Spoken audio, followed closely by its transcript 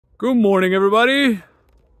Good morning, everybody.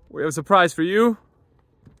 We have a surprise for you.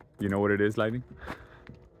 You know what it is, Lightning?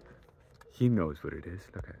 He knows what it is.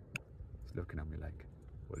 Look at it. He's looking at me like,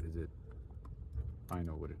 what is it? I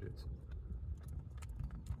know what it is.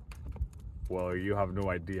 Well, you have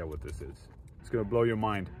no idea what this is. It's gonna blow your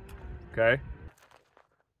mind, okay?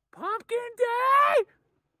 Pumpkin Day!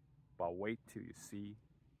 But wait till you see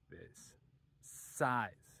this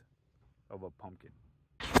size of a pumpkin.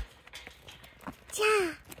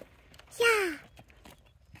 Yeah, yeah,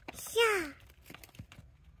 yeah,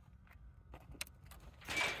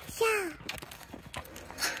 yeah.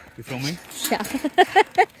 You filming? Yeah.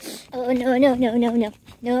 Oh no no no no no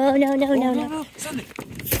no no no no no. Sunday.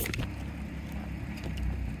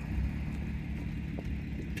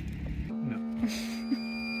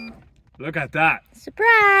 No. Look at that.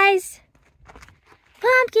 Surprise!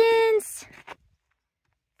 Pumpkins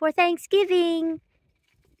for Thanksgiving.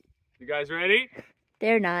 You guys ready?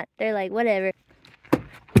 They're not. They're like, whatever.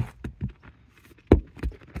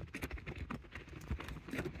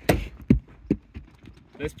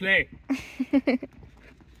 Let's play.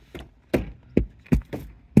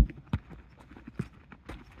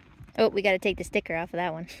 Oh, we gotta take the sticker off of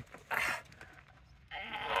that one.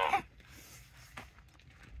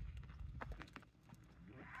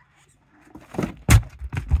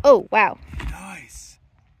 Oh, wow. Nice.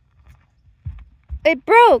 It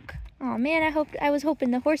broke. Oh man, I was hoping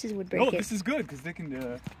the horses would break No, it. this is good because they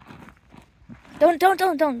can.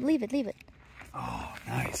 Don't leave it. Oh,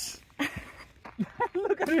 nice.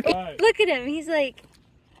 Look at him. Look at him. He's like,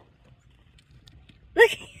 look.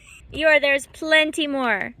 There's plenty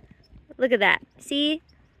more. Look at that. See?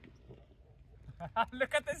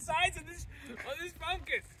 Look at the size of this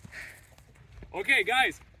pumpkin. Okay,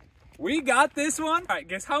 guys, we got this one. All right,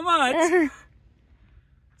 guess how much?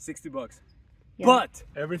 60 bucks. Yeah. But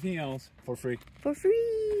everything else for free. For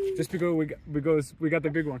free. Just because we got the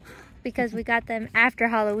big one. Because we got them after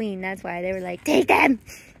Halloween. That's why they were like, take them.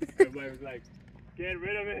 Everybody was like, get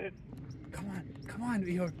rid of it. Come on,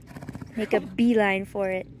 Eeyore. Make a beeline for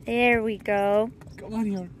it. There we go. Come on,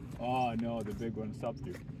 Eeyore. Oh no, the big one stopped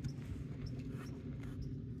you.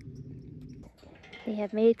 They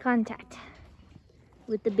have made contact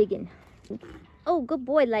with the big one. Oh, good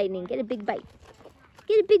boy, Lightning. Get a big bite.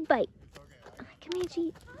 Get a big bite. Come here,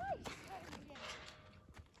 G.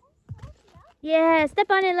 Yeah, step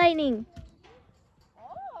on it, Lightning.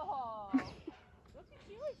 Oh, look at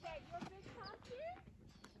you. Is that your big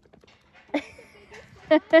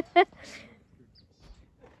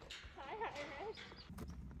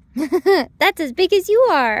pumpkin? That's as big as you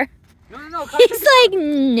are. No. He's like,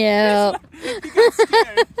 no. He got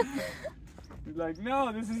scared. He's like,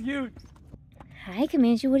 no, this is huge. Hi,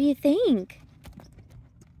 Comanche. What do you think?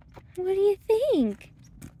 What do you think?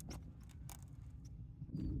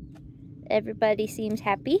 Everybody seems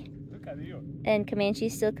happy. Look at you. And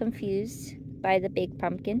Comanche's still confused by the big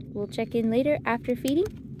pumpkin. We'll check in later after feeding.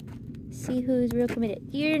 See who's real committed.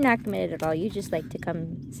 You're not committed at all. You just like to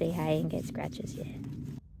come say hi and get scratches. Yeah.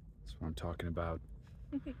 That's what I'm talking about.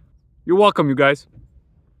 You're welcome, you guys.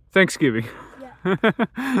 Thanksgiving. Yeah. A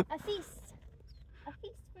feast. A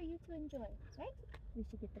feast for you to enjoy, right? We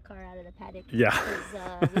should get the car out of the paddock. Yeah.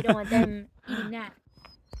 Because we don't want them eating that.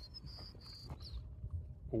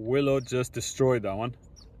 Willow just destroyed that one.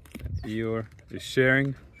 Eeyore is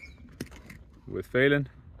sharing with Phelan.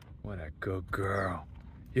 What a good girl.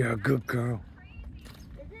 You're a good girl.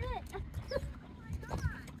 Is it?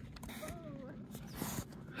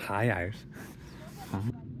 Hi, Iris.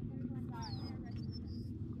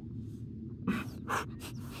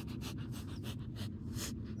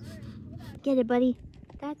 Get it, buddy.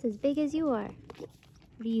 That's as big as you are.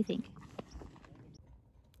 What do you think?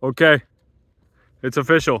 Okay, it's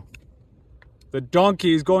official. The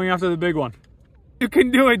donkey is going after the big one. You can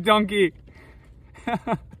do it, donkey.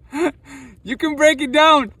 You can break it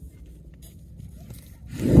down.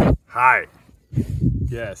 Hi.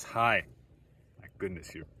 Yes, hi. My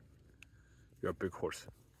goodness, you're a big horse.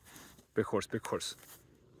 Big horse, big horse.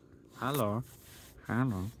 Hello.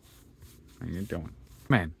 Hello. How you doing?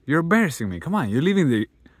 Man, you're embarrassing me. Come on, you're leaving the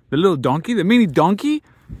little donkey, the mini donkey,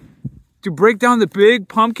 to break down the big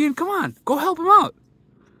pumpkin? Come on, go help him out.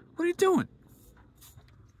 What are you doing?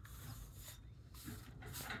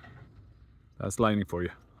 That's Lightning for you.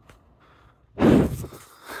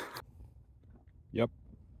 Yep.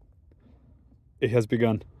 It has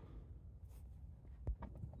begun.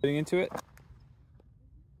 Getting into it.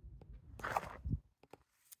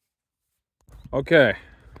 Okay,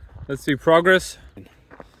 let's see progress.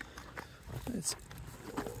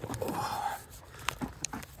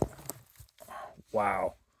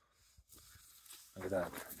 Wow. Look at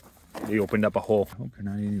that. They opened up a hole. I hope you're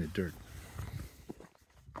not eating the dirt.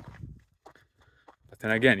 But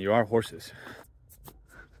then again, you are horses.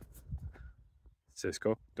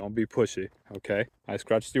 Cisco, don't be pushy, okay? I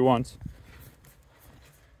scratched you once.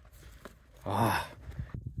 Ah,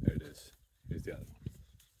 there it is. Here's the other one.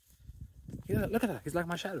 Yeah, look at that. He's like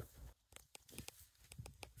my shadow.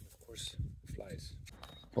 Of course, flies.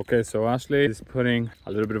 Okay, so Ashley is putting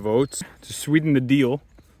a little bit of oats to sweeten the deal.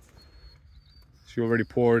 She already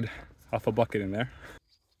poured half a bucket in there.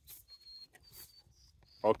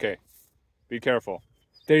 Okay, be careful.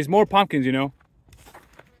 There's more pumpkins, you know.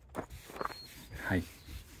 Hi,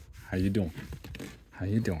 how you doing? How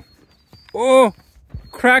you doing? Oh,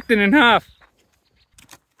 cracked it in half.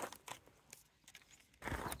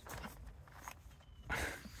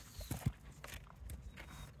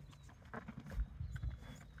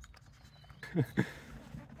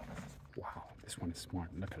 Wow, this one is smart.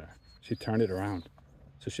 Look at her. She turned it around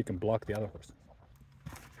so she can block the other horse.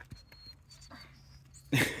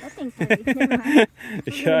 That thing's heavy. Never mind.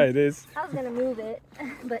 Yeah, it is. I was gonna move it,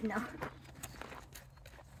 but no.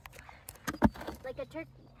 Like a turkey,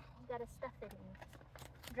 you gotta stuff it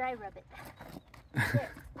and dry rub it.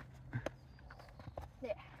 There.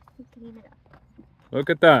 There. You can eat it up. Look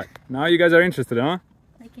at that. Now you guys are interested, huh?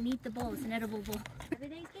 I can eat the bowl. It's an edible bowl. Happy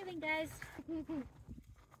Thanksgiving, guys. There's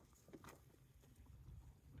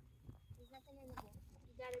nothing in the bowl.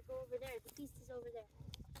 You gotta go over there. The feast is over there.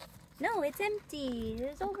 No, it's empty.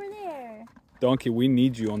 It's over there. Donkey, we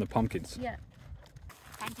need you on the pumpkins. Yeah.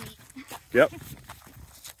 Time to eat. Yep. Oh,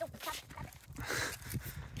 stop, stop it.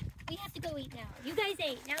 We have to go eat now. You guys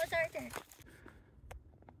ate. Now it's our turn.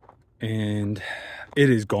 And it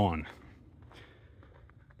is gone.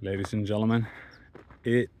 Ladies and gentlemen,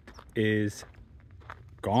 it is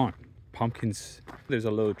gone. Pumpkins. There's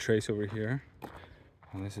a little trace over here.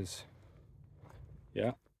 And this is,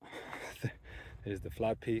 yeah. There's the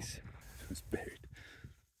flat piece. It's buried.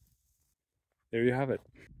 There you have it.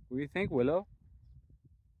 What do you think, Willow?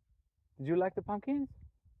 Did you like the pumpkins?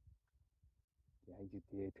 Yeah, you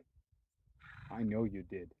did. I know you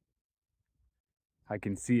did. I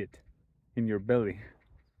can see it in your belly.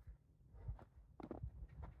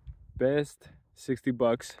 Best 60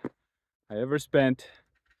 bucks I ever spent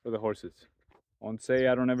for the horses. Won't say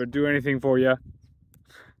I don't ever do anything for you.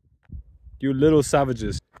 You little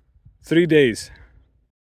savages. 3 days